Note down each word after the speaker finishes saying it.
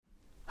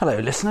Hello,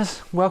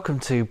 listeners. Welcome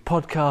to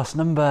podcast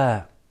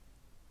number...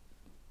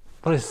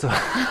 What is the...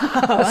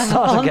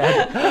 Start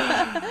again.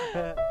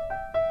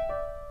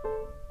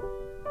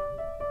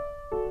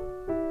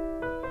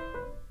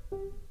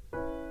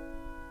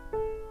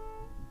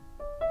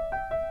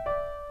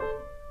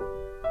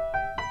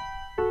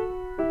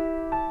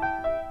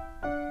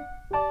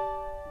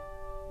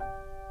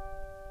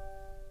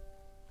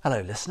 Hello,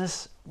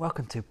 listeners.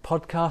 Welcome to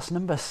podcast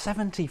number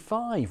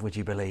 75, would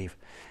you believe?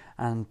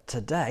 And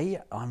today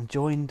I'm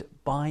joined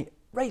by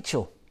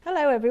Rachel.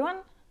 Hello, everyone.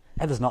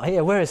 Heather's not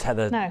here. Where is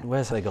Heather? No.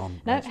 Where's Heather gone?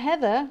 No, Rach?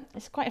 Heather,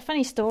 it's quite a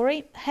funny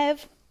story.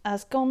 Hev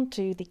has gone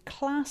to the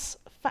Class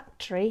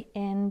factory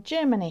in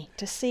Germany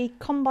to see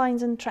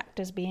combines and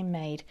tractors being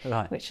made,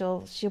 Right. which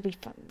she'll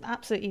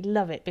absolutely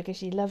love it because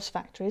she loves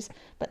factories.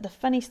 But the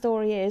funny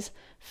story is,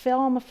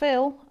 Farmer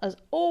Phil has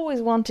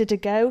always wanted to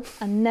go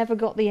and never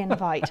got the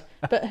invite.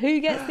 But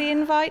who gets the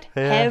invite?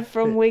 Hev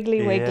from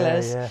Wiggly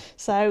Wigglers. Yeah.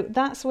 So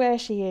that's where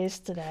she is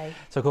today.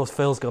 So, of course,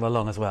 Phil's gone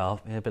along as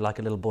well. He'll be like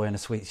a little boy in a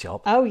sweet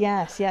shop. Oh,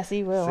 yes, he will.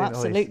 Seen all these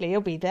Absolutely.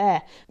 He'll be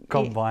there.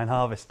 Combine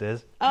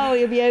harvesters. Oh,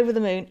 he'll be over the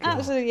moon.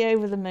 Absolutely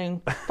over the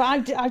moon.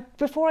 But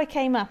before I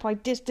came up, I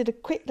just did a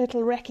quick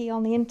little recce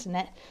on the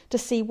internet to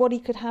see what he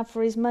could have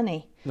for his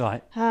money.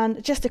 Right.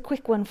 And just a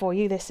quick one for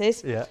you, this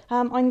is. Yeah.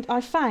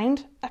 I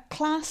found a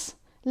Class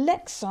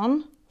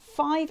Lexon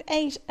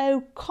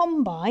 580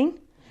 combine.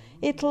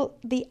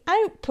 The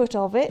output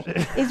of it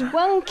is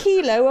 1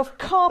 kilo of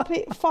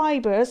carpet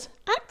fibres,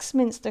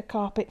 Axminster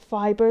carpet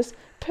fibres,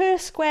 per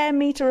square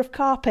metre of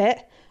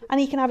carpet, and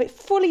he can have it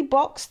fully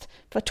boxed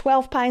for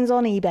 £12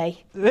 on eBay.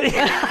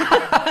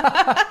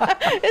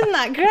 Isn't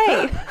that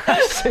great?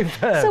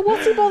 Superb. So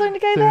what's he bothering to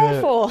go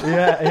there for?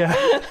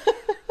 Yeah.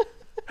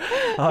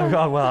 I've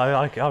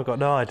got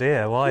no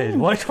idea why he'd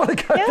want to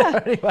go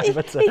there anyway. He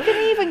But,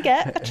 can even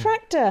get a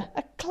tractor,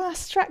 a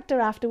Class tractor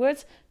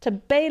afterwards, to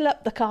bale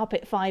up the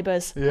carpet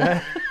fibres.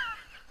 Yeah.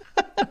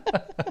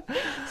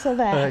 So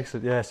there.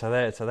 Excellent. Yeah. So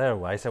they're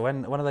away. So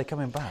when are they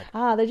coming back?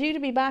 They're due to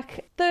be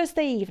back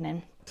Thursday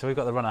evening. So we've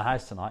got the runner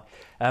house tonight.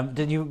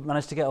 Did you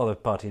manage to get all the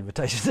party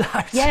invitations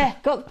out? Yeah,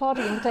 got the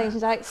party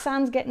invitations out.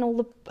 Sam's getting all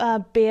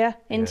the beer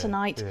in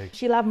tonight. Yeah.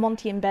 She'll have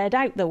Monty in bed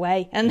out the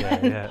way and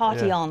then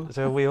party on.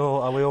 So are we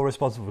all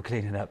responsible for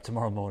cleaning up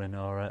tomorrow morning,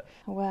 or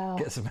well,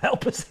 get some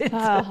helpers in?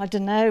 I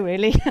don't know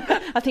really.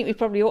 I think we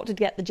probably ought to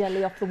get the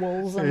jelly off the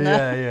walls and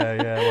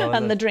Well,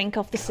 and the drink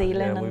off the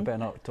ceiling. We better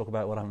not talk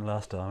about what happened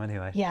last time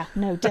anyway. Yeah,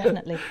 no,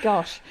 definitely.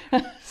 Gosh.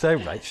 So,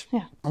 Rach,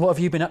 what have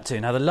you been up to?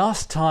 Now, the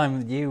last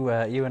time you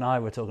and I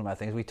were talking about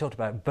things, we talked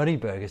about bunny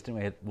burgers,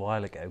 didn't we, a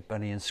while ago?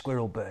 Bunny and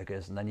squirrel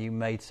burgers, and then you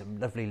made some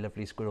lovely,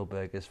 lovely squirrel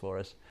burgers for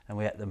us, and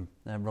we ate them.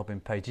 Robin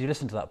Page, did you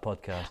listen to that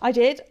podcast? I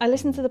did. I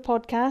listened to the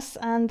podcast,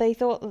 and they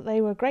thought that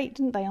they were great,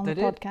 didn't they, on the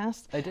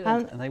podcast? They did,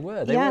 and they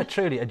were. They were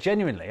truly,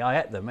 genuinely,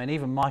 I ate them, and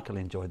even Michael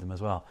enjoyed them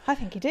as well. I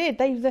think he did.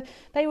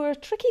 They were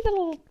tricky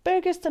little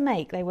burgers to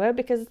make, they were,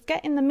 because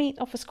getting the meat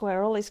off a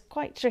squirrel is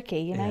quite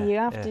tricky. You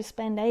have to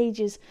spend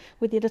ages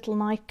with your little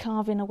knife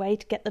carving away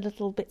to get the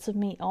little bits of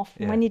meat off.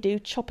 And when you do,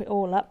 chop it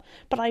all up.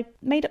 But I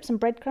made up some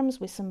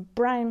breadcrumbs with some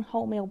brown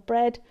wholemeal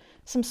bread,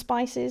 some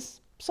spices,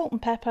 salt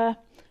and pepper,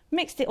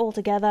 mixed it all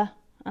together,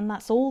 and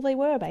that's all they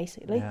were,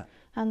 basically. Yeah.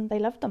 And they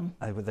loved them.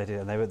 They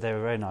did. They were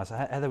very nice.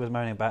 Heather was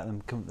moaning about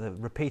them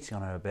repeating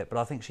on her a bit, but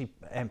I think she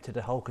emptied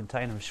a whole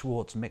container of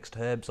Schwartz mixed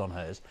herbs on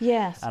hers.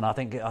 Yes. And I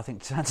think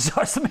chances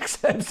are the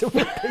mixed herbs are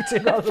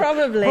repeating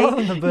probably. rather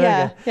than the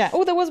burger. Yeah.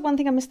 Oh, there was one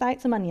thing I missed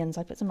out: some onions.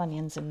 I put some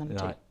onions in them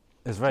too.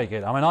 It was very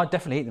good. I mean, I'd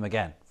definitely eat them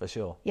again, for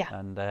sure. Yeah.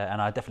 And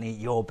I'd definitely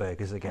eat your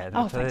burgers again.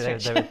 Oh,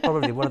 thanks, they were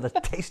probably one of the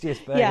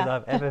tastiest burgers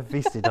I've ever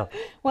feasted on.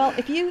 Well,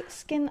 if you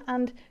skin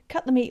and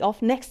cut the meat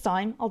off next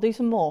time, I'll do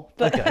some more.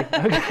 But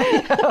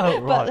okay.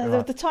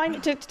 Right. The time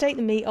it took to take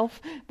the meat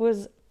off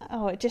was...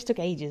 it just took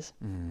ages.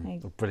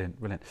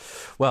 Brilliant.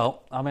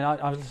 Well, I mean,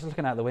 I was just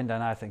looking out the window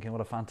now thinking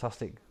what a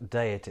fantastic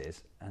day it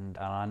is. And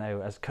I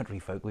know as country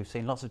folk, we've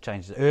seen lots of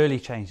changes, early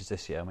changes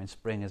this year. I mean,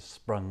 spring has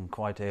sprung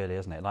quite early,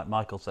 hasn't it? Like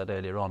Michael said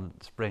earlier on,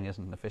 spring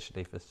isn't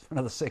officially for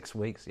another 6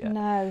 weeks yet.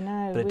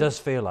 No. But it does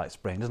feel like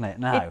spring, doesn't it,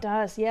 now? It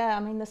does, yeah.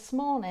 I mean, this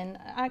morning,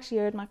 I actually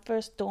heard my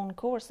first dawn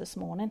chorus this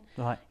morning.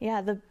 Right.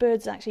 Yeah, the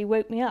birds actually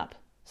woke me up.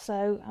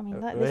 So, I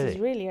mean, this is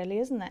really early,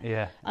 isn't it?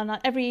 Yeah. And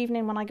every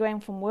evening when I go home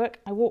from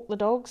work, I walk the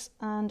dogs,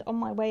 and on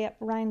my way up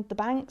around the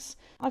banks,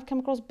 I've come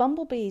across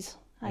bumblebees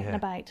out and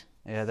about.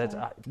 Yeah, there's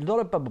a lot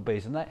of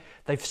bumblebees, and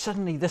they've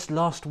suddenly, this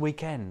last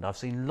weekend, I've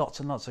seen lots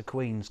and lots of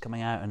queens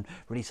coming out and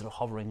really sort of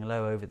hovering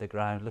low over the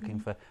ground, looking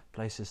for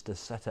places to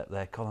set up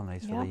their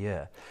colonies for the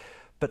year.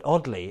 But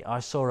oddly, I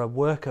saw a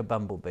worker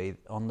bumblebee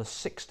on the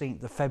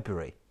 16th of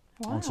February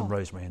on some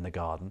rosemary in the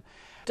garden.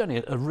 It's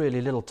only a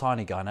really little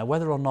tiny guy. Now,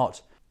 whether or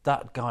not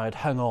that guy had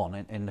hung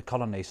on in the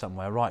colony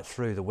somewhere right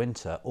through the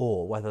winter,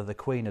 or whether the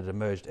queen had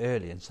emerged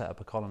early and set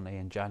up a colony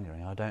in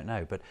January, I don't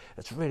know. But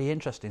it's really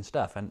interesting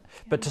stuff.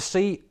 But to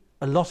see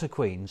a lot of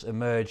queens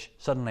emerge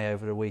suddenly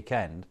over the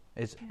weekend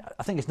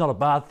I think it's not a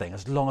bad thing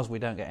as long as we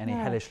don't get any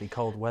hellishly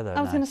cold weather.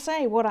 I was going to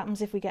say, what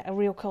happens if we get a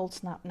real cold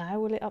snap now?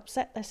 Will it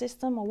upset their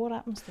system, or what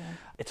happens to them?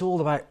 It's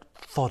all about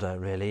fodder,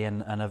 really,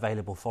 and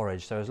available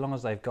forage. So as long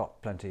as they've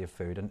got plenty of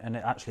food, and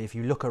actually, if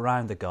you look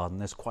around the garden,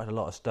 there's quite a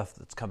lot of stuff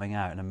that's coming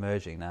out and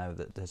emerging now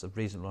that there's a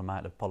reasonable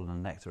amount of pollen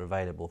and nectar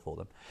available for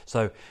them.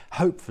 So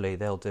hopefully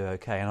they'll do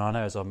okay. And I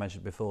know, as I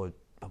mentioned before,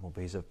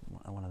 bumblebees are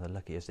one of the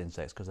luckiest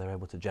insects because they're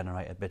able to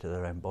generate a bit of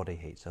their own body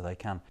heat, so they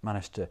can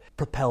manage to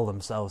propel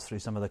themselves through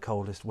some of the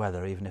coldest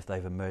weather, even if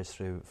they've emerged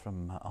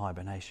from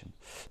hibernation.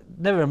 It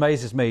never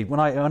amazes me when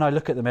I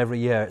look at them every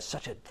year. It's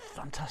such a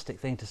fantastic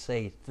thing to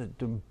see,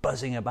 them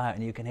buzzing about,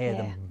 and you can hear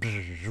them,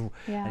 and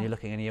you're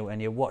looking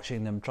and you're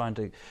watching them trying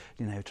to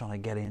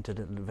get into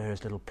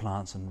various little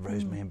plants and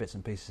rosemary and bits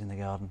and pieces in the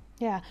garden.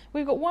 Yeah,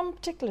 we've got one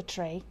particular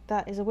tree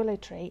that is a willow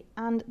tree,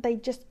 and they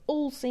just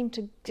all seem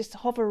to just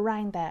hover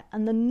around there,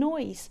 and the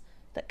noise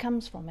that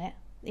comes from it,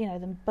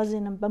 them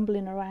buzzing and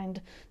bumbling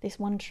around this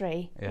one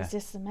tree is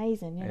just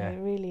amazing.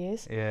 It really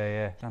is.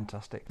 Yeah,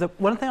 fantastic. The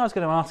one thing I was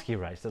going to ask you,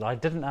 Rach, that I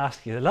didn't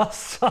ask you the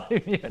last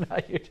time,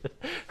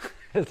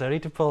 it's only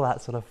to pull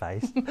that sort of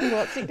face.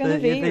 What's it going to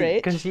be,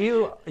 Rich? Because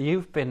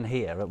you've been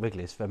here at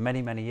Wiggly's for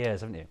many, many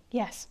years, haven't you?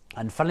 Yes.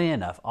 And funnily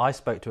enough, I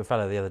spoke to a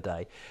fellow the other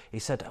day. He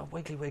said,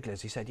 Wiggly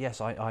Wigglers. He said, yes,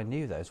 I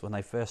knew those when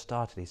they first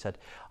started. He said,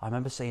 I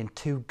remember seeing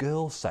 2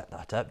 girls set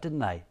that up, didn't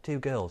they? 2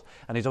 girls.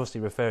 And he's obviously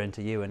referring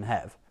to you and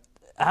Hev.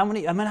 How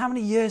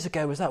many years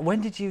ago was that?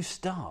 When did you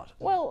start?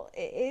 Well,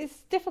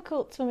 it's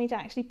difficult for me to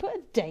actually put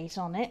a date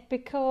on it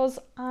because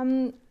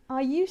I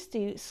used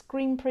to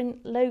screen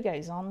print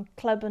logos on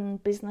club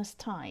and business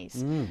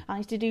ties. I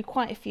used to do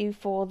quite a few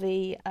for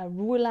the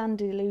Royal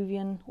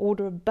Antediluvian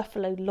Order of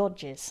Buffalo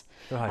Lodges.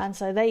 Right. And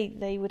so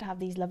they would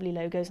have these lovely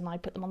logos and I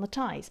put them on the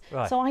ties.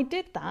 Right. So I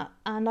did that,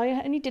 and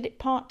I only did it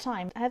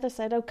part-time. Heather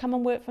said, come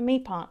and work for me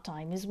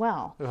part-time as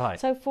well. Right.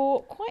 So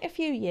for quite a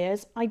few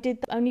years, I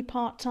did only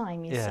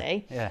part-time, you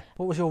see. Yeah.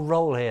 What was your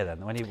role here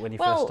then when you first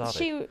started?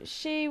 Well,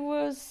 she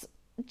was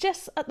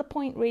just at the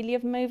point really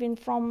of moving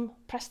from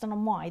Preston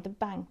on Wye, the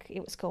bank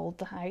it was called,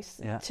 the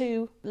house,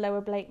 to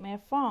Lower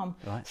Blakemere Farm.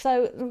 Right.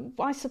 So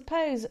I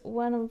suppose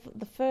one of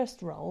the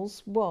first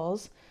roles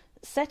was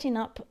setting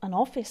up an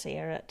office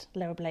here at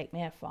Lower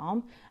Blakemere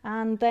Farm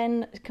and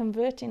then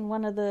converting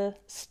one of the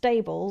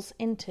stables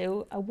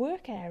into a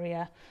work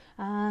area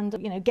and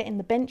getting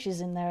the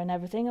benches in there and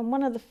everything. And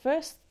one of the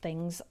first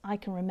things I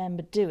can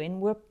remember doing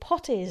were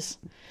potties.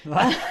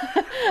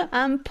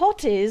 And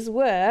potties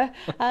were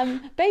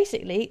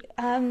basically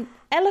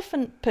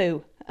elephant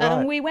poo.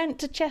 And we went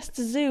to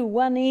Chester Zoo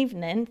one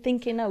evening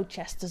thinking,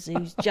 Chester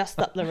Zoo's just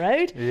up the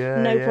road.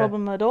 No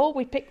problem at all.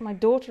 We picked my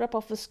daughter up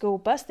off the school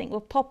bus, think we'll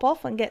pop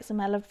off and get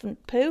some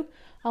elephant poo.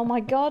 Oh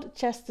my God,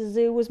 Chester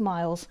Zoo was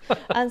miles.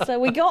 And so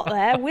we got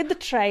there with the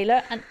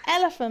trailer, and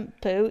elephant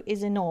poo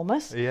is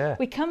enormous. Yeah.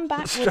 We come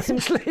back with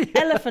some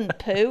elephant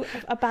poo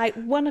about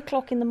 1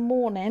 o'clock in the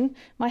morning.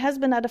 My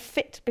husband had a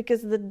fit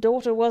because the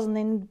daughter wasn't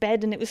in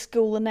bed and it was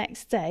school the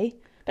next day.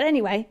 But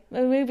anyway,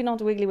 we're moving on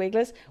to Wiggly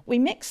Wigglers. We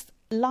mixed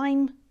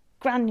lime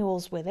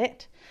granules with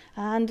it,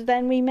 and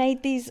then we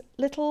made these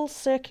little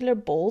circular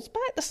balls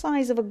about the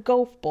size of a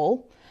golf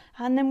ball,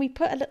 and then we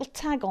put a little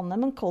tag on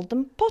them and called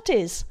them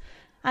potties.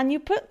 And you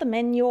put them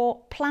in your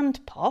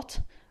plant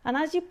pot, and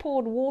as you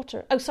poured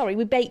water...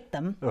 we baked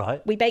them.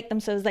 Right. We baked them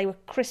so they were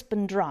crisp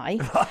and dry.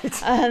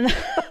 Right. And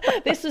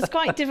this was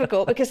quite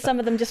difficult because some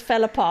of them just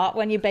fell apart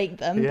when you baked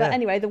them. Yeah. But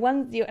anyway, the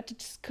ones you had to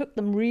just cook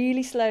them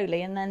really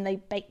slowly, and then they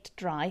baked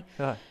dry.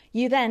 Right.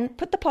 You then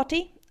put the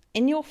potty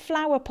in your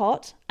flower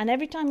pot, and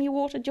every time you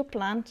watered your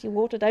plant, you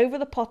watered over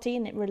the potty,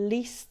 and it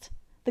released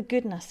the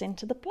goodness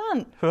into the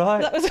plant. Right.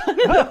 That was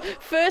one of the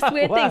first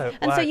weird things.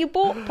 And so you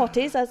bought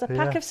potties as a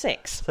pack of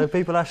 6. So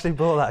people actually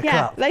bought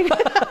that crap?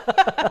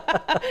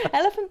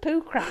 Elephant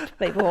poo crap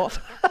they bought.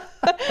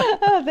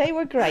 They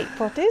were great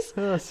potties.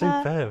 Oh,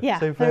 superb.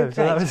 Superb.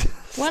 So that was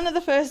one of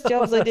the first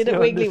jobs I did at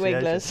Wiggly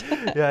Wigglers.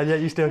 Yeah, and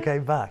yet you still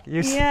came back.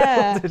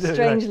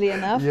 Strangely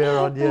enough. Year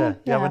on year.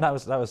 I mean, that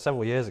was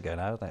several years ago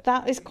now, isn't it?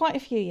 That is quite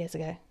a few years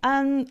ago.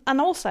 And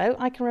also,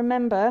 I can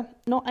remember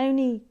not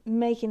only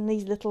making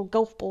these little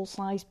golf ball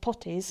sized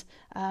potties,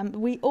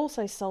 we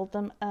also sold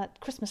them at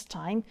Christmas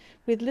time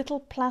with little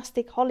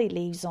plastic holly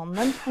leaves on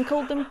them and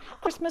called them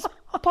Christmas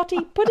potty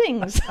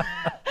puddings.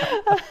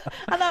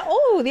 And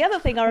the other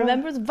thing I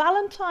remember is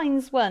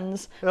Valentine's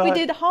ones. Right. We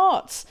did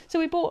hearts. So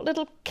we bought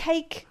little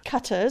cake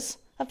cutters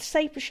of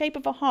the shape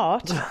of a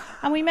heart,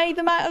 and we made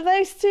them out of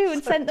those too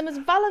and sent them as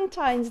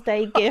Valentine's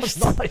Day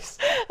gifts. Nice.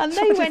 And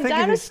they went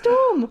down a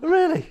storm.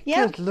 Really?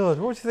 Yeah. Good Lord.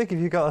 What do you think if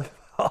you got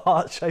a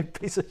heart-shaped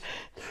piece of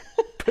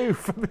poo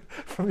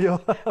from your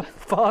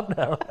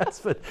partner or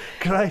husband.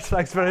 Great,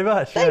 thanks very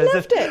much. They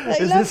loved it.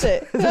 They loved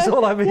it. Is this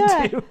all I'm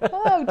into?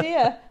 Oh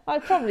dear.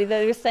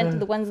 They were sent to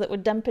the ones that were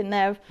dumping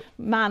their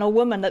man or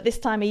woman at this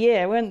time of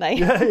year, weren't they?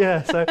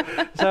 Yeah. So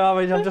I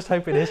mean, I'm just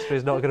hoping history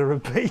is not going to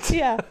repeat.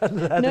 Yeah. and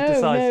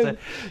decides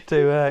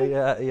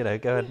to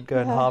go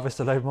and harvest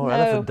a load more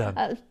elephant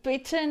dung. But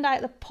it turned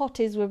out the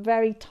potties were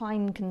very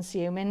time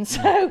consuming.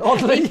 So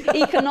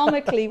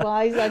economically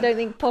wise, I don't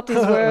think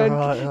potties were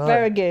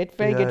very good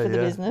for the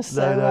business.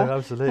 No,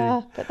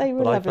 absolutely. But they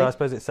were lovely. I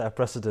suppose it set a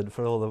precedent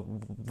for all the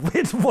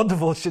weird,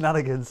 wonderful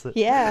shenanigans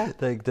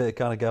that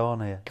kind of go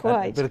on here.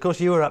 Quite. But of course,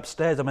 you were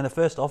upstairs. I mean, the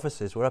first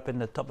offices were up in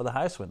the top of the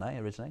house, weren't they,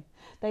 originally?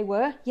 They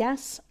were,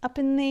 yes. Up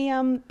in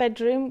the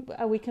bedroom.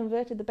 We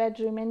converted the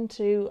bedroom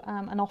into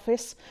an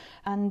office,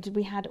 and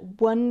we had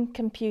one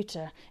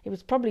computer. It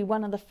was probably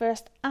one of the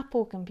first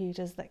Apple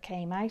computers that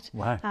came out.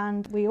 Wow.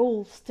 And we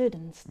all stood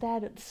and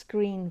stared at the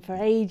screen for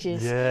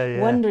ages,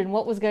 wondering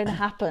what was going to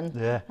happen.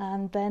 Yeah.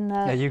 And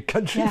then... you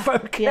country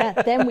folk. Yeah,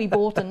 then we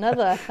bought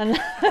another.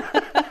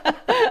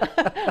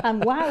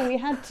 And wow, we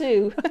had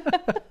two.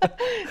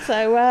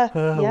 So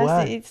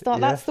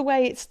that's the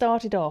way it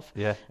started off.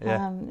 Yeah.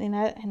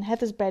 In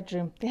Heather's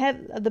bedroom.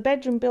 The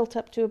bedroom built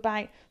up to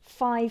about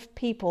 5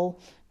 people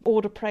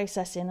order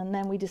processing, and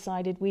then we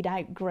decided we'd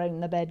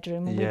outgrown the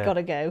bedroom and we'd got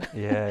to go.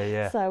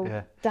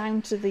 So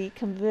down to the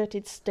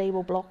converted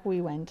stable block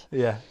we went.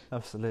 Yeah,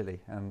 absolutely.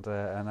 And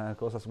of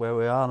course that's where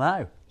we are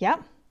now. Yeah.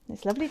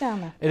 It's lovely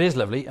down there. It is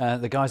lovely.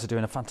 The guys are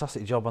doing a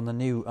fantastic job on the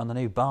new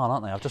barn,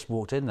 aren't they? I've just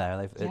walked in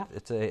there.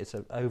 It's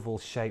an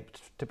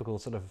oval-shaped, typical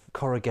sort of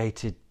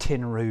corrugated,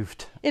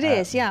 tin-roofed. It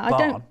is, yeah.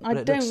 Barn, I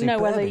don't know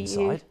whether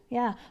inside.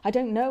 I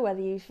don't know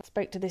whether you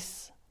spoke to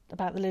this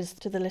about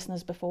to the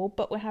listeners before,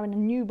 but we're having a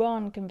new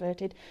barn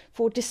converted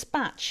for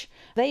dispatch.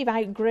 They've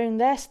outgrown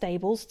their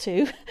stables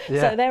too,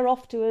 so they're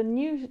off to a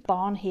new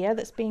barn here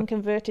that's being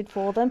converted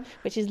for them,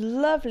 which is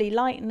lovely,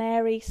 light and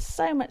airy,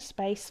 so much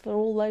space for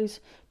all those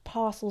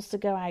parcels to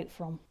go out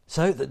from.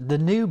 So the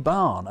new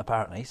barn,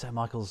 apparently, so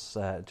Michael's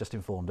just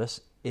informed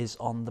us, is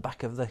on the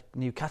back of the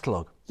new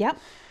catalogue. Yep.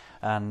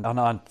 And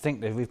I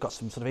think that we've got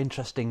some sort of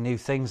interesting new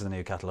things in the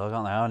new catalogue,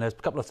 aren't there? And there's a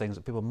couple of things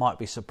that people might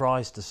be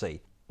surprised to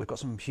see. We've got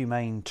some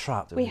humane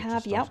traps. We've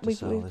got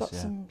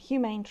some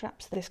humane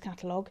traps for this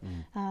catalogue,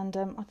 and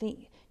I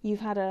think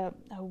you've had a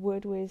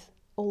word with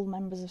all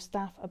members of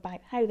staff about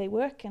how they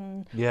work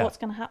and what's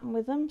going to happen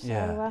with them. So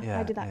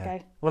how did that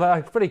go?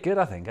 Well, pretty good,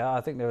 I think.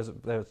 I think there was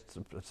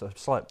a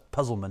slight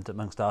puzzlement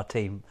amongst our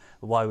team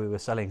why we were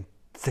selling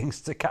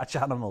things to catch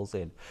animals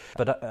in.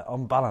 But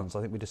on balance,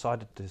 I think we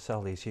decided to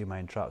sell these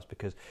humane traps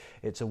because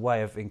it's a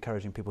way of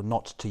encouraging people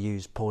not to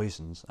use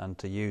poisons and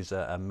to use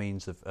a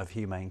means of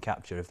humane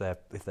capture if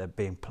they're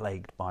being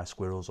plagued by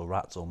squirrels or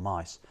rats or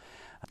mice.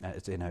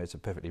 It's a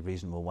perfectly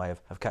reasonable way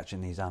of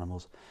catching these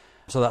animals.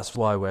 So that's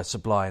why we're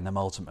supplying them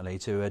ultimately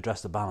to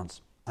address the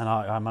balance. And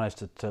I managed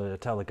to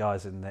tell the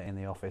guys in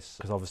the office,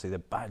 because obviously they're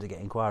bound to get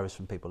inquiries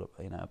from people,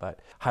 about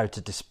how to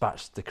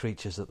dispatch the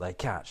creatures that they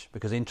catch.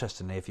 Because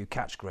interestingly, if you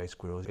catch grey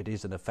squirrels, it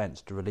is an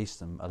offence to release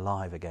them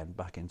alive again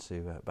back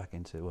into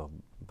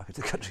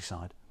the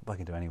countryside, back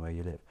into anywhere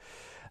you live.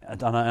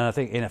 And I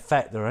think in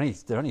effect there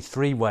are only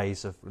 3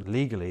 ways of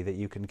legally that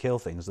you can kill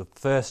things. The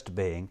first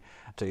being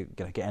to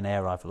get an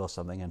air rifle or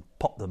something and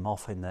pop them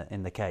off in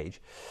the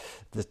cage.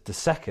 The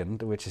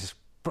second, which is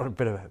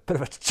probably a bit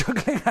of a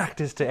juggling act,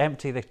 is to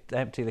empty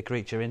the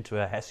creature into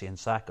a Hessian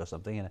sack or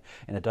something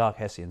in a dark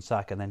Hessian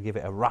sack, and then give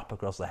it a rap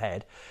across the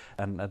head,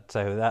 and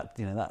so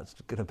that's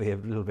going to be a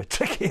little bit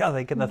tricky, I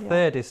think. And the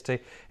third is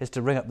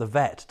to ring up the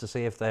vet to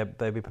see if they'd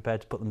be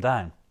prepared to put them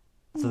down.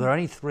 So there are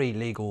only 3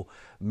 legal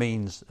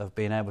means of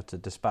being able to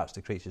dispatch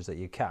the creatures that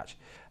you catch.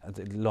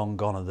 Long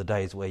gone are the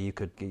days where you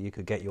could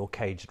get your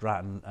caged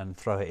rat and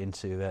throw it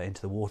into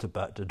the water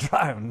butt to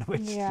drown,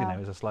 which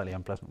is a slightly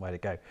unpleasant way to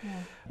go.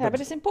 Yeah, but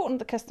it's important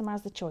the customer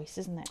has the choice,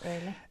 isn't it?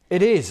 Really.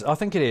 It is. I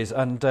think it is.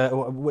 And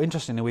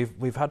interestingly,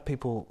 we've had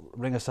people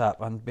ring us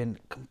up and been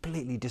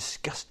completely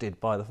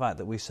disgusted by the fact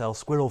that we sell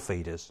squirrel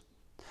feeders.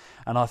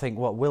 And I think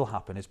what will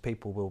happen is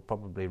people will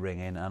probably ring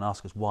in and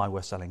ask us why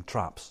we're selling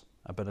traps.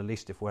 But at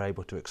least if we're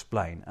able to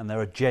explain, and there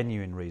are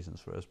genuine reasons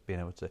for us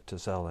being able to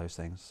sell those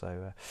things.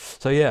 So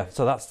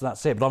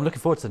that's it. But I'm looking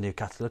forward to the new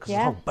catalogue, because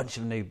there's a whole bunch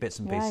of new bits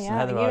and pieces.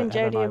 Yeah. You and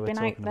Jodie have been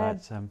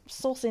out there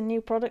sourcing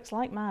new products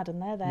like mad, and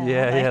they're there.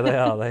 Yeah,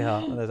 they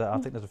are. I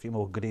think there's a few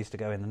more goodies to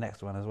go in the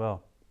next one as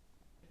well.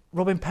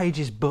 Robin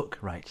Page's book,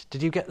 Rach,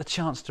 did you get the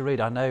chance to read?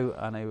 I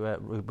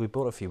know. We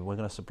bought a few, but we're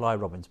going to supply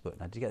Robin's book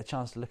now. Did you get the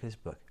chance to look at his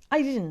book?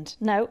 I didn't.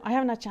 No, I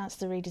haven't had a chance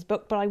to read his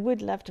book, but I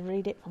would love to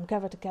read it from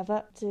cover to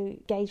cover to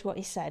gauge what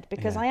he said,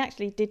 because I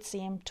actually did see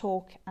him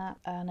talk at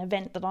an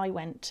event that I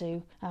went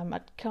to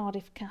at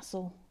Cardiff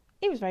Castle.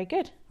 It was very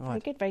good. Right. Very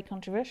good, very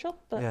controversial,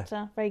 but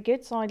very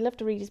good. So I'd love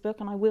to read his book,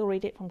 and I will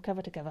read it from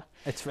cover to cover.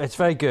 It's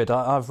very good.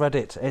 I've read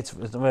it. It's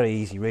a very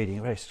easy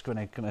reading. Very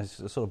kind of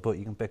sort of book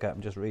you can pick up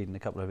and just read in a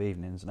couple of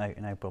evenings.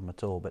 No problem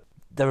at all. But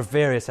there are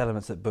various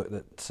elements of the book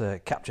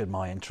that captured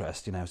my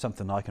interest.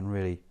 Something I can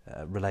really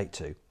relate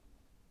to.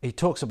 He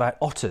talks about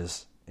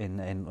otters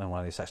in one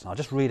of these sections. I'll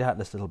just read out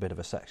this little bit of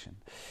a section.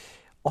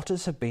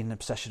 Otters have been an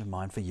obsession of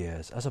mine for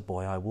years. As a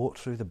boy, I walked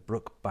through the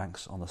brook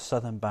banks on the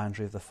southern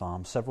boundary of the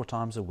farm several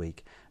times a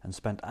week and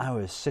spent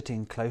hours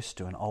sitting close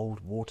to an old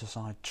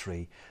waterside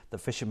tree that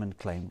fishermen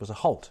claimed was a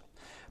holt,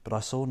 but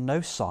I saw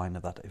no sign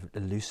of that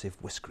elusive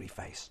whiskery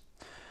face.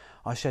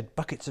 I shed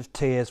buckets of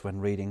tears when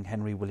reading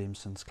Henry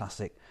Williamson's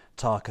classic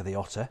Tarka the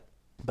Otter,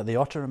 but the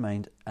otter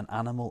remained an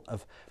animal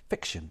of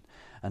fiction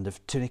and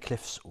of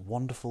Tunnicliffe's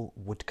wonderful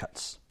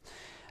woodcuts.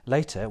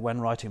 Later,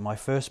 when writing my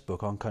first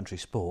book on country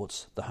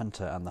sports, The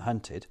Hunter and the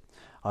Hunted,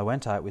 I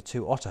went out with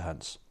 2 otter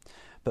hunts,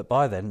 but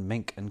by then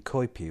mink and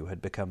coypu had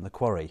become the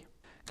quarry.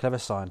 Clever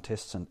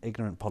scientists and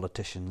ignorant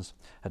politicians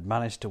had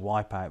managed to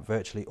wipe out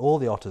virtually all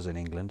the otters in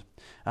England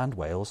and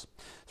Wales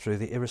through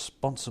the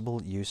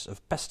irresponsible use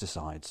of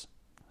pesticides.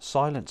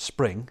 Silent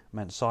spring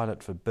meant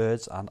silent for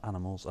birds and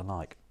animals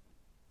alike.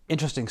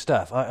 Interesting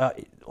stuff.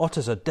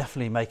 Otters are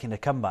definitely making a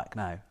comeback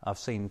now. I've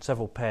seen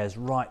several pairs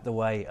right the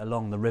way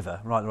along the river,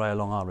 right the way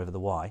along our river, the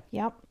Wye.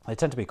 Yep. They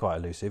tend to be quite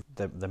elusive.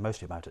 They're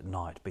mostly about at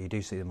night, but you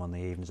do see them on the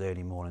evenings,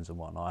 early mornings and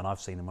whatnot, and I've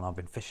seen them when I've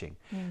been fishing.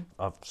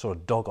 I've saw a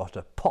dog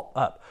otter pop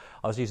up.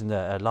 I was using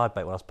a live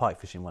bait when I was pike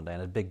fishing one day,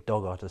 and a big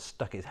dog otter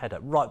stuck his head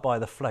up right by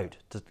the float.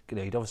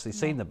 He'd obviously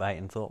seen the bait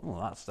and thought,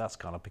 that's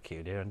kind of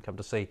peculiar, and come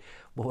to see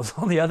what was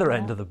on the other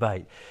end of the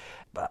bait.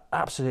 But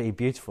absolutely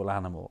beautiful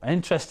animal. And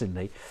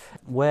interestingly,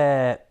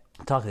 where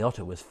Tarka the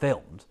Otter was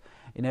filmed,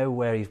 you know,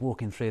 where he's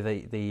walking through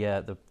the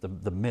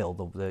mill,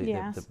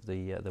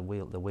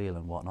 the wheel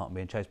and whatnot, and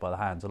being chased by the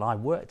hounds. And I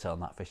worked on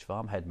that fish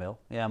farm, Head Mill.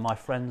 Yeah, a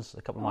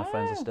couple of my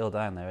friends are still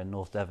down there in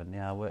North Devon.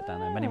 Yeah, I worked down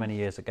there many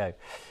years ago.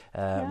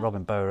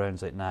 Robin Bower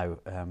owns it now.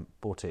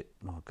 Bought it.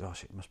 Oh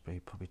gosh, it must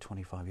be probably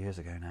 25 years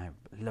ago now.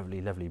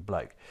 Lovely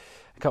bloke.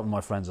 A couple of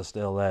my friends are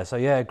still there. So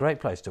yeah, great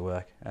place to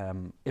work.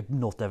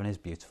 North Devon is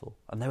beautiful.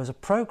 And there was a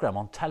programme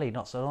on telly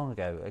not so long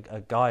ago.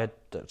 A guy had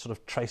sort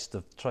of traced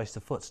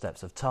the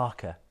footsteps of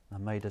Tarka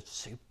and made a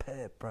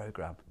superb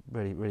programme.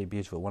 Really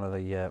beautiful. One of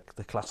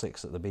the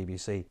classics that the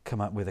BBC come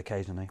up with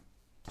occasionally.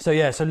 So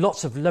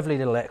lots of lovely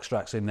little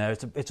extracts in there.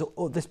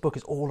 This book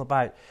is all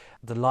about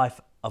the life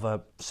of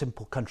a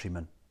simple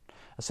countryman.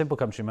 A simple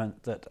countryman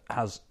that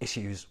has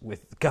issues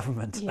with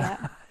government.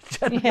 Yeah,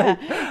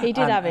 yeah. He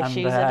did have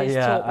issues at his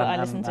talk that I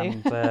listened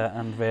to.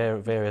 And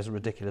various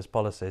ridiculous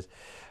policies.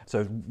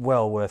 So it's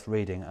well worth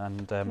reading,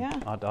 and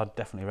I'd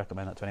definitely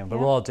recommend that to anyone. But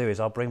what I'll do is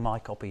I'll bring my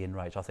copy in,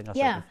 Rach. I think I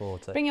said before.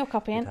 Bring your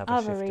copy in.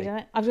 I'll have a read of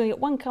it. I've only got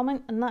one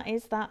comment, and that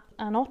is that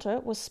an otter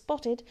was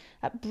spotted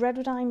at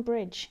Bredwardine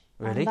Bridge.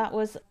 Really? And that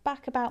was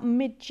back about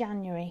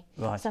mid-January.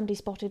 Right. Somebody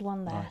spotted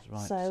one there.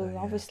 Right. So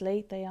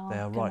obviously they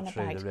are right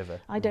through about. the river.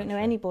 I don't know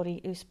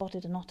anybody who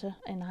spotted an otter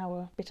in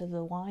our bit of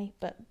the Wye,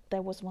 but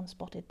there was one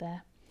spotted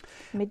there.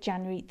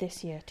 Mid-January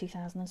this year,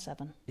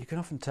 2007. You can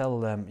often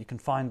tell, you can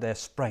find their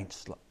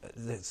spraints.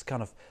 It's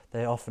kind of,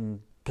 they're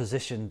often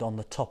positioned on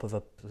the top of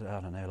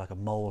like a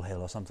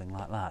molehill or something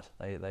like that.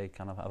 They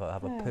kind of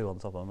have a poo on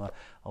top of them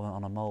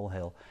on a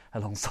molehill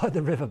alongside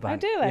the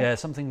riverbank. Oh, do they?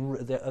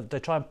 Yeah, they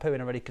try and poo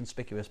in a really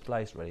conspicuous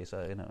place, really.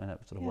 So in a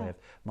sort of way of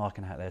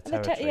marking out their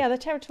territory. They're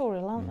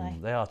territorial, aren't they?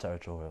 They are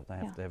territorial.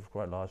 They have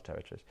quite large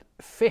territories.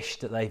 Fish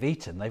that they've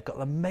eaten, they've got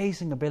the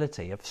amazing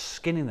ability of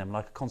skinning them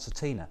like a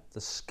concertina.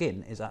 The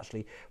skin is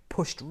actually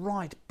pushed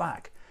right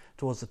back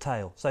towards the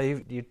tail. So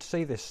you'd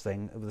see this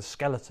thing with a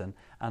skeleton,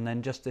 and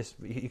then just this,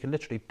 you can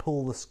literally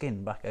pull the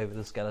skin back over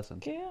the skeleton.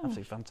 Gosh.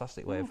 Absolutely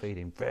fantastic way of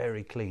feeding.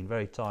 Very clean,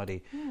 very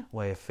tidy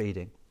way of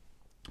feeding.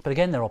 But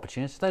again, they're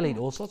opportunists. They'll eat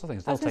all sorts of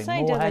things. They'll take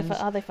more hens.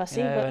 Are they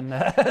fussy?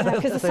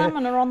 Because the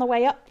salmon are on the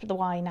way up the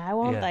Wye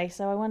now, aren't they?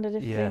 So I wondered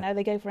if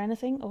they go for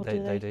anything, or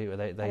they do.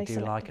 They do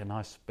like a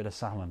nice bit of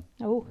salmon.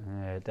 Oh,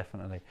 yeah,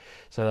 definitely.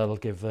 So that'll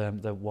give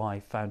the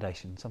Wye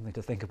Foundation something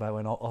to think about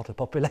when otter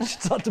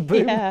populations start to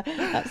boom. Yeah,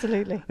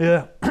 absolutely.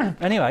 Yeah.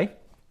 Anyway,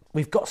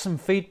 we've got some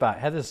feedback.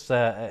 Heather's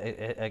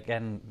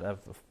again,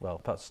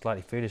 perhaps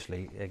slightly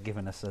foolishly,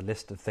 given us a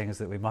list of things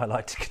that we might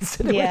like to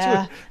consider.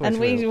 Yeah, and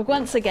we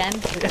once again.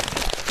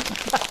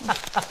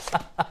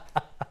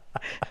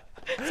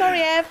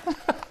 Sorry, Ev.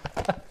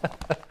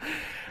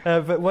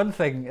 But one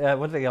thing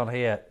on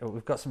here,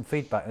 we've got some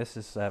feedback. This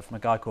is from a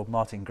guy called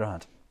Martin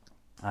Grant,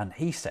 and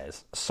he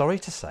says, "Sorry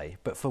to say,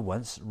 but for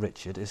once,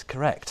 Richard is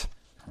correct."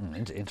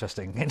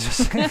 Interesting way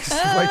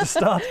to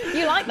start.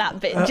 You like that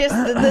bit, just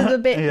the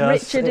bit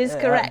yes, Richard is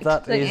correct.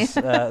 That is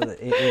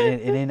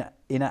an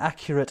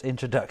inaccurate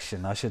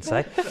introduction, I should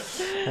say.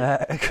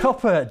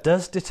 Copper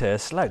does deter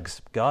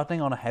slugs.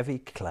 Gardening on a heavy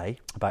clay,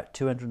 about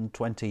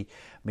 220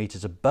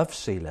 metres above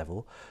sea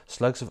level,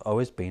 slugs have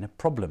always been a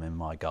problem in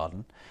my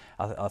garden.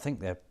 I think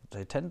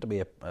they tend to be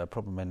a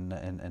problem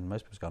in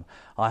most people's garden.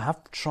 I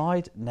have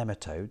tried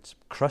nematodes,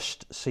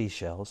 crushed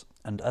seashells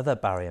and other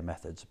barrier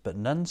methods, but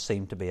none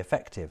seem to be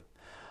effective.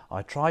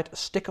 I tried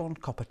stick-on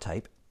copper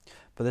tape,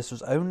 but this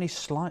was only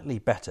slightly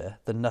better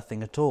than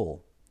nothing at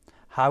all.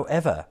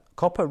 However,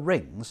 copper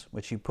rings,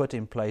 which you put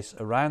in place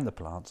around the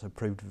plants, have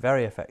proved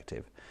very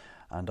effective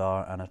and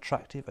are an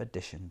attractive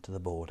addition to the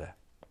border.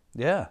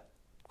 Yeah,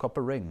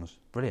 Copper rings,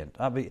 brilliant.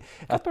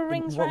 Copper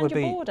rings around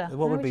your border.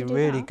 What would be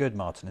really good,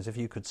 Martin, is if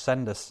you could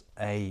send us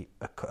a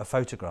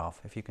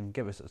photograph. If you can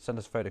send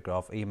us a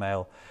photograph,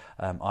 email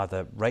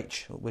either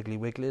Rach at Wiggly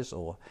Wigglers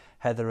or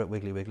Heather at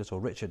Wiggly Wigglers or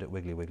Richard at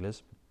Wiggly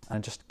Wigglers,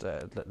 and just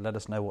let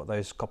us know what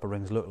those copper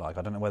rings look like.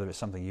 I don't know whether it's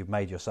something you've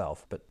made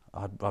yourself, but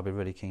I'd be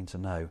really keen to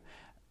know.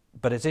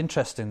 But it's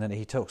interesting that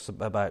he talks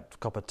about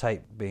copper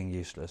tape being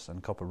useless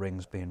and copper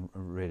rings being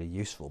really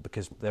useful,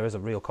 because there is a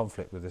real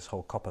conflict with this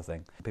whole copper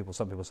thing.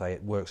 Some people say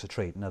it works a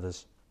treat, and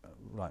others,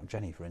 like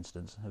Jenny for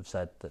instance, have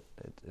said that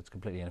it's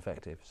completely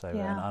ineffective. So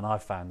and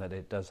I've found that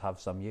it does have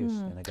some use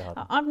in a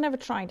garden. I've never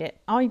tried it.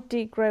 I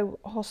do grow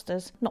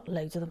hostas, not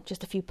loads of them,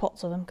 just a few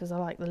pots of them because I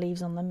like the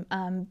leaves on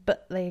them.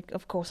 But they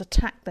of course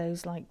attack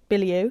those like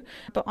billiou.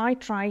 But I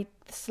tried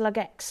the Slug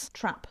X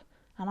trap.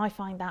 And I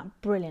find that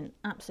brilliant,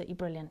 absolutely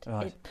brilliant.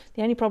 Right.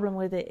 The only problem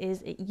with it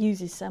is it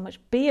uses so much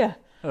beer.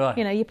 Right.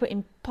 You know, you're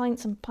putting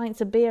pints and pints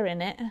of beer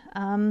in it.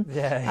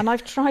 And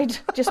I've tried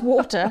just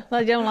water.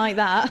 I don't like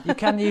that. You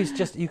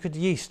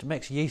could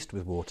mix yeast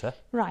with water.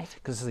 Right.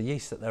 Because it's the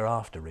yeast that they're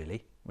after,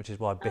 really, which is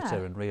why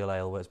bitter and real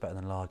ale works better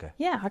than lager.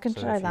 Yeah, I can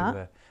try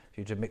that. If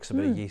you just mix a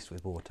bit of yeast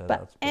with water, but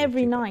that's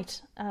every cheaper.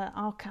 night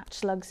I'll catch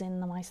slugs in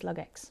my Slug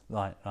X.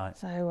 Right.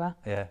 So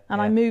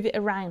I move it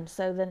around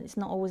so that it's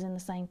not always in the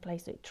same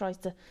place. It tries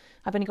to.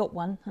 I've only got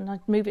one, and I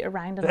move it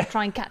around and I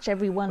try and catch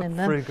every one in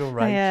them. Frugal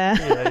range.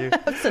 Yeah,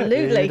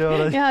 absolutely.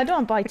 I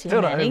don't want to buy too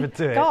many. Don't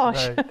overdo it.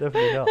 Gosh, no,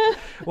 definitely not.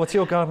 What's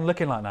your garden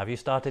looking like now? Have you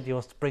started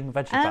your spring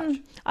vegetable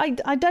patch?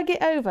 I dug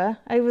it over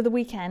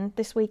the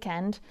this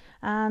weekend,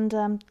 and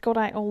got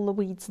out all the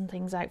weeds and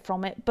things out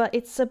from it. But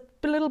it's a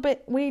little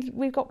bit.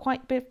 We've got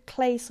quite a bit of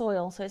clay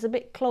soil, so it's a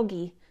bit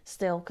cloggy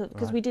still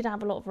because we did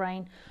have a lot of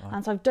rain,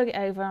 and so I've dug it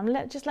over.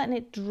 I'm just letting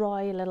it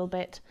dry a little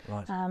bit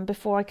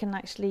before I can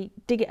actually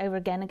dig it over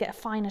again and get a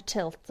finer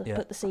tilth to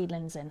put the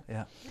seedlings in.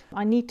 Yeah,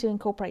 I need to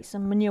incorporate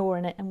some manure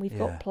in it, and we've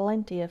got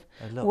plenty of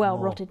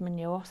rotted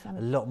manure. So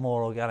a lot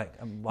more organic.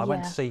 I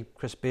went to see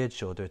Chris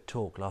Beardshaw do a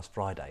talk last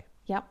Friday.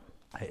 Yep.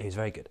 He was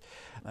very good.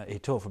 He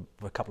talked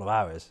for a couple of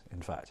hours,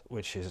 in fact,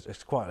 which is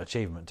quite an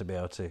achievement to be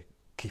able to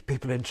keep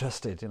people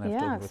interested, talking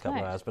for a couple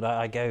of hours. But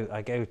I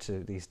go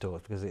to these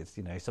talks because it's,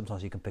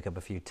 sometimes you can pick up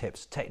a few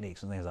tips,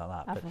 techniques and things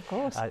like that. Of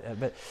course.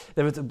 But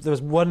there's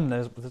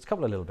a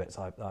couple of little bits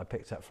I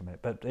picked up from it.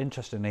 But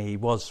interestingly, he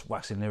was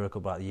waxing lyrical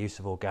about the use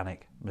of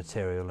organic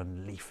material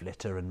and leaf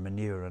litter and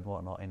manure and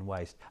whatnot in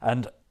waste.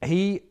 And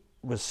he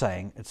was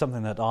saying it's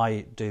something that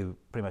I do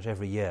pretty much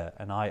every year,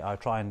 and I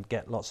try and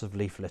get lots of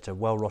leaf litter,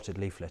 well-rotted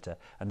leaf litter,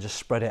 and just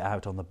spread it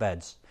out on the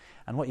beds.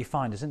 And what you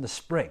find is in the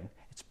spring,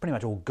 it's pretty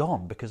much all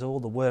gone because all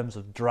the worms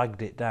have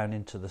dragged it down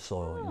into the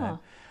soil,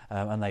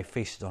 and they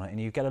feasted on it. And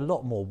you get a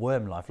lot more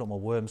worm life, a lot more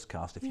worms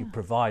cast if you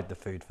provide the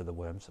food for the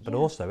worms. But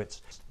also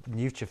it's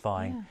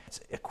nutrifying, it's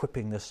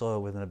equipping the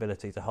soil with an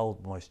ability to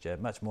hold moisture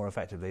much more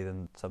effectively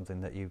than something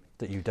that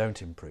you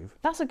don't improve.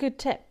 That's a good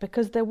tip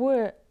because there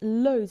were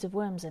loads of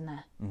worms in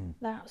there.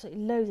 There are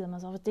absolutely loads of them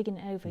as I was digging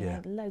it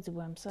over. Loads of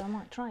worms, so I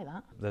might try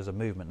that. There's a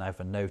movement now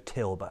for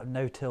no-till, but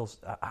no-till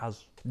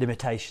has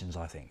limitations,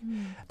 I think.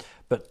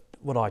 But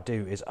what I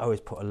do is I always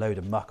put a load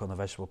of muck on the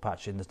vegetable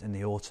patch in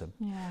the autumn,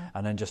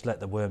 and then just let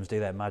the worms do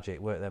their magic,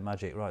 work their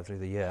magic right through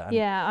the year. And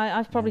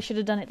I probably should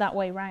have done it that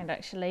way round.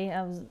 Actually,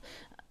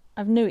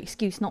 I've no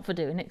excuse not for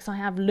doing it because I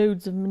have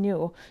loads of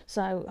manure.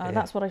 So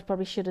that's what I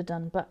probably should have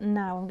done. But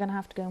now I'm going to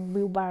have to go and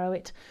wheelbarrow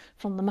it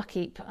from the muck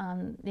heap,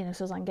 and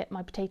so as I can get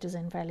my potatoes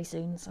in fairly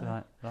soon.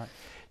 So. Right.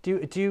 Do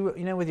you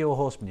with your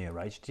horse manure,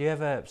 Rach, do you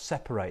ever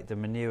separate the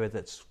manure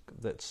that's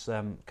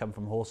come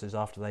from horses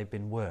after they've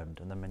been wormed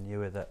and the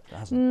manure that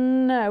hasn't?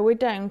 No, we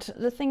don't.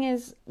 The thing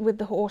is with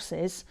the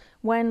horses,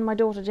 when my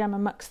daughter Gemma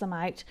mucks them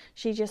out,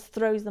 she just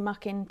throws the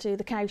muck into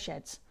the cow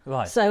sheds.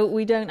 Right. So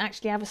we don't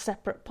actually have a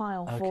separate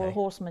pile for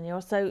horse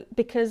manure. So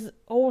because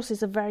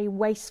horses are very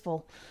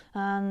wasteful,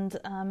 and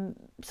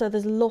so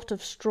there's a lot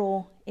of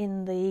straw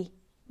in the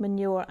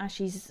manure as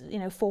she's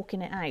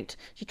forking it out.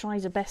 She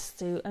tries her best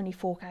to only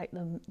fork out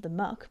the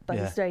muck, but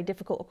it's very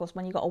difficult, of course.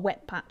 When you've got a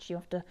wet patch, you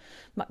have to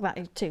muck that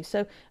out too.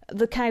 So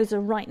the cows are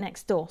right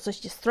next door, so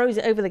she just throws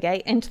it over the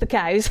gate into the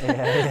cows, and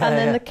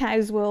then the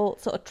cows will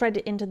sort of tread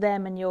it into their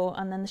manure,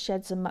 and then the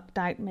sheds are mucked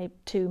out maybe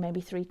 2, maybe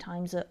 3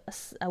 times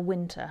a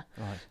winter.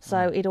 So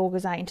it all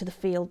goes out into the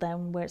field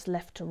then where it's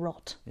left to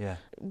rot.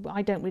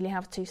 I don't really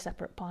have 2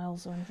 separate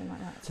piles or anything like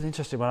that. It's an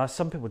interesting one.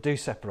 Some people do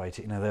separate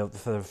it, they'll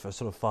for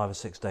sort of 5 or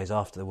 6 days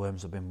after the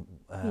worms have been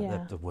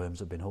the worms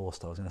have been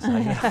horsed, I was going to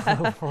say.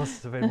 The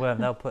horses have been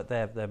wormed. They'll put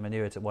their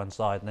manure to one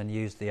side and then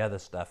use the other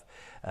stuff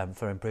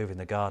for improving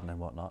the garden and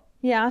whatnot.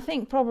 Yeah, I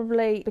think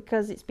probably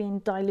because it's been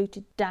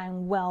diluted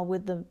down well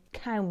with the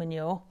cow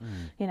manure,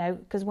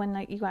 because when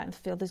you go out in the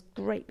field, there's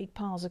great big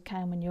piles of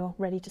cow manure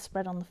ready to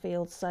spread on the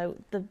field. So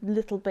the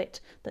little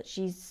bit that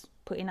she's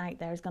putting out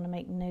there is going to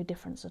make no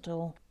difference at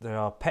all. There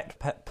are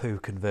pet poo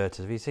converters.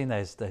 Have you seen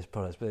those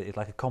products? It's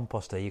like a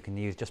composter you can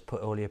use. Just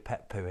put all your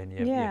pet poo in,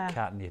 your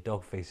cat and your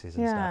dog feces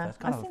and stuff. That's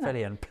kind of a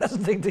fairly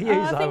unpleasant thing to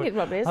use. I think it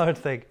probably is. I would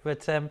think.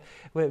 But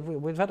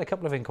we've had a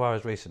couple of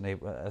inquiries recently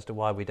as to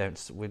why we don't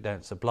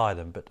supply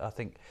them. But I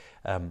think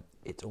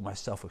it's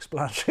almost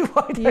self-explanatory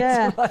why we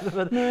don't supply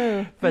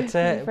them. But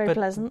very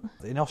pleasant.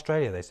 In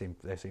Australia, they seem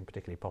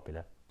particularly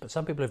popular. But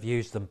some people have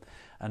used them,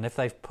 and if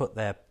they've put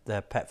their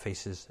pet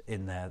feces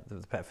in there,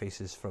 the pet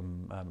feces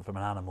from an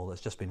animal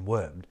that's just been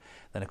wormed,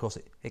 then of course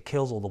it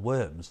kills all the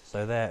worms.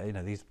 So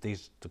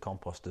these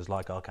composters,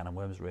 like our can of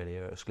worms, really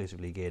are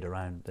exclusively geared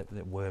around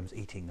the worms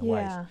eating the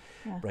waste,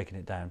 breaking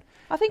it down.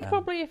 I think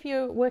probably if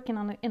you're working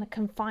in a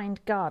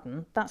confined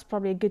garden, that's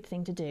probably a good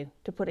thing to do,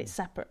 to put it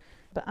separate.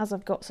 But as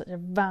I've got such a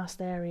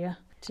vast area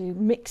to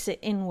mix it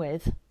in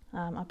with,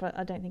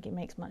 I don't think it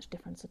makes much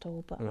difference at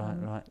all. But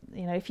right.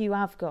 If you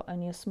have got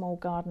only a small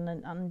garden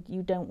and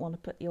you don't want to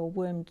put your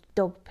wormed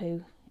dog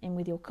poo in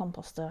with your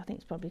composter, I think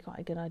it's probably quite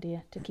a good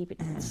idea to keep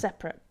it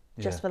separate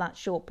just for that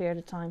short period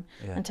of time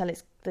until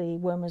the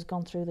worm has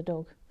gone through the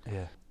dog.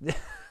 Yeah.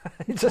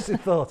 Interesting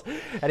thought.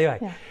 Anyway,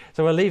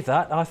 so we'll leave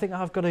that. I think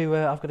I've got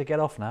to get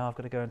off now. I've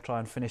got to go and try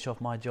and finish off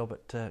my job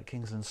at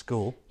Kingsland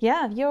School.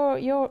 Yeah,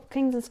 your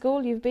Kingsland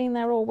School. You've been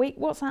there all week.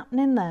 What's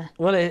happening there?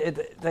 Well,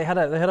 they had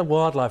a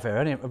wildlife area,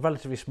 only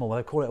relatively small.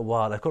 They call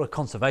it a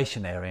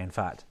conservation area, in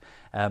fact.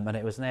 And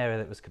it was an area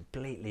that was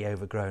completely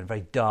overgrown,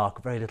 very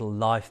dark, very little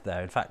life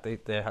there. In fact,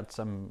 they had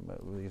some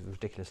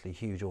ridiculously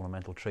huge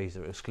ornamental trees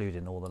that were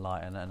excluding all the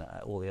light and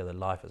all the other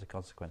life as a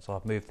consequence. So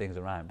I've moved things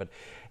around, but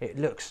it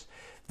looks.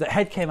 The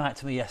head came out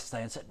to me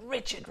yesterday and said,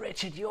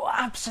 Richard, you're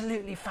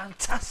absolutely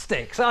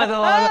fantastic. So I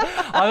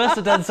thought, I must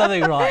have done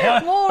something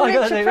right. More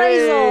Rich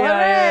appraisal,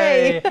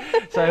 hooray!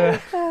 So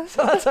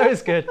that's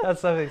always good.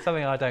 That's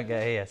something I don't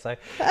get here. So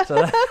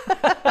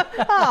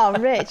oh,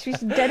 Rich, we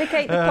should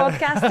dedicate the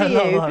podcast to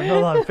you.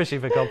 Not I'm fishing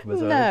for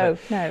compliments.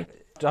 No.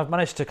 I've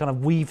managed to kind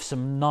of weave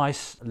some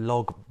nice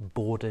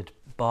log-bordered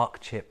oak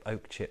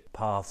chip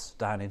paths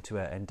down into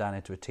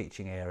a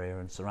teaching area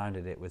and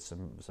surrounded it with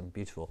some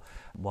beautiful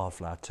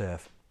wildflower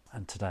turf.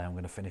 And today I'm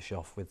going to finish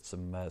off with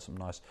some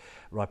nice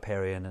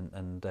riparian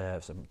and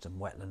some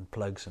wetland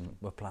plugs, and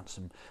we'll plant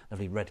some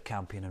lovely red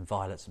campion and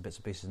violets and bits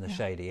and pieces in the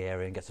shady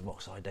area, and get some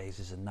oxeye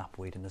daisies and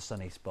knapweed in the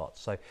sunny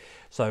spots.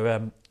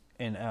 So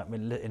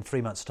in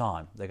 3 months'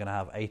 time, they're going to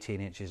have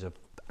 18 inches of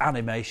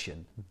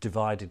animation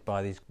divided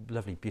by these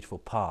lovely beautiful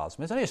paths.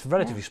 I mean, it's only a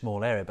relatively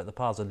small area, but the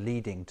paths are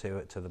leading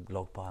to the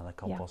log pile and the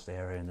compost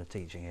area and the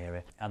teaching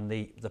area. And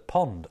the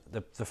pond,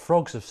 the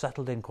frogs have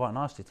settled in quite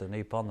nicely to the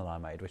new pond that I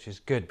made, which is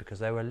good because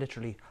there were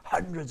literally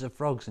hundreds of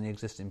frogs in the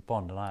existing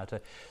pond, and I had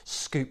to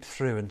scoop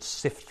through and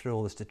sift through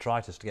all this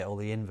detritus to get all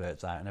the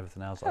inverts out and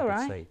everything else I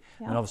could see.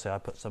 Yeah. And obviously I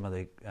put some of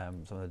the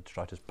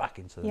detritus back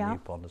into the new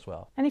pond as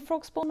well. Any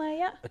frogs spawn there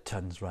yet?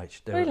 Tons,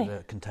 Rach. Really? There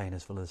are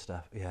containers full of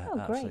stuff. Yeah,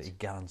 absolutely great.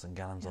 Gallons and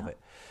gallons of it.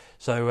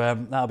 So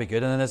that'll be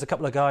good. And then there's a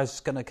couple of guys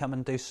going to come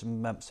and do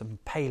some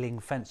paling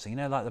fencing.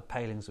 Like the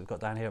palings we've got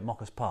down here at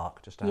Mockers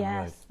Park, just down the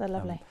road. Yes, they're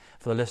lovely.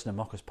 For the listener,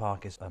 Mockers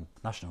Park is a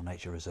national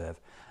nature reserve,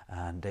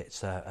 and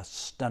it's a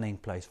stunning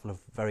place full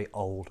of very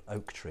old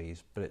oak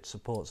trees, but it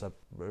supports a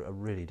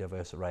really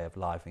diverse array of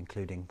life,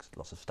 including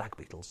lots of stag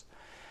beetles.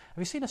 Have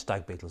you seen a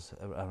stag beetles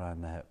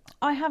around there?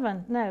 I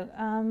haven't, no.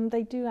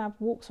 They do have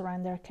walks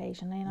around there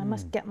occasionally, and I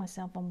must get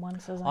myself on one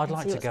so I I'd can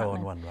like see to what's go happening.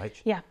 on one,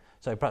 Rach. Yeah.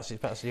 So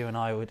perhaps you and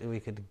I we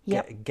could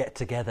get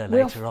together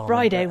We'll later on.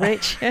 Friday,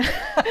 Rich.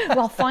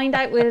 We'll find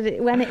out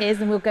when it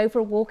is, and we'll go for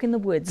a walk in the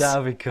woods. That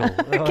would be cool.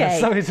 Okay.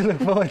 Something to look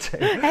forward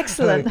to.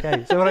 Excellent.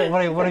 Okay. So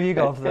what have you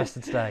got on for the rest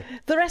of today?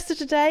 The rest of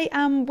today,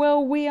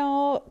 we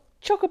are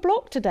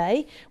chock-a-block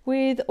today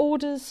with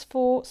orders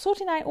for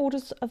sorting out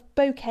orders of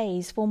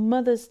bouquets for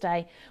Mother's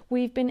Day.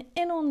 We've been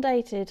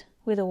inundated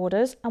with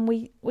orders, and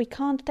we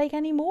can't take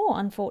any more,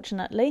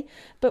 unfortunately.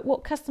 But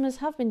what customers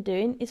have been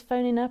doing is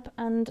phoning up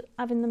and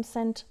having them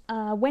sent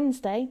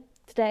Wednesday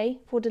today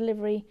for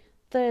delivery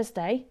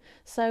Thursday.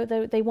 So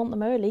they want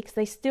them early because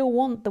they still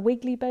want the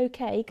Wiggly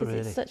bouquet because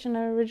it's such an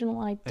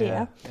original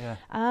idea. Yeah.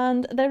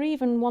 And they're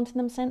even wanting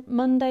them sent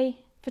Monday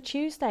for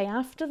Tuesday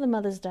after the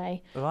Mother's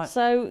Day. Right.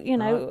 So,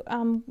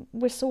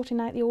 we're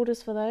sorting out the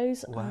orders for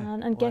those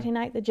and getting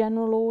out the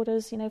general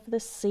orders, for the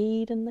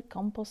seed and the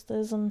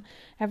composters and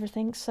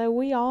everything. So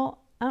we are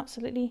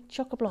absolutely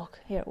chock-a-block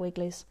here at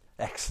Wiggly's.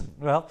 Excellent.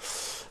 Well,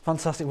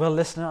 fantastic. Well,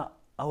 listener,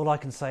 all I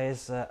can say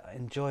is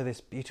enjoy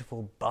this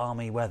beautiful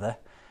balmy weather,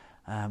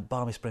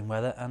 balmy spring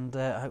weather, and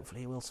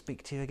hopefully we'll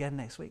speak to you again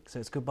next week. So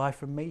it's goodbye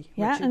from me,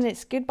 Yeah, Richard. and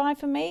it's goodbye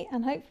from me,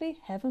 and hopefully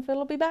Heaven Phil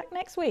will be back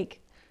next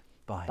week.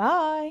 Bye.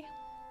 Bye.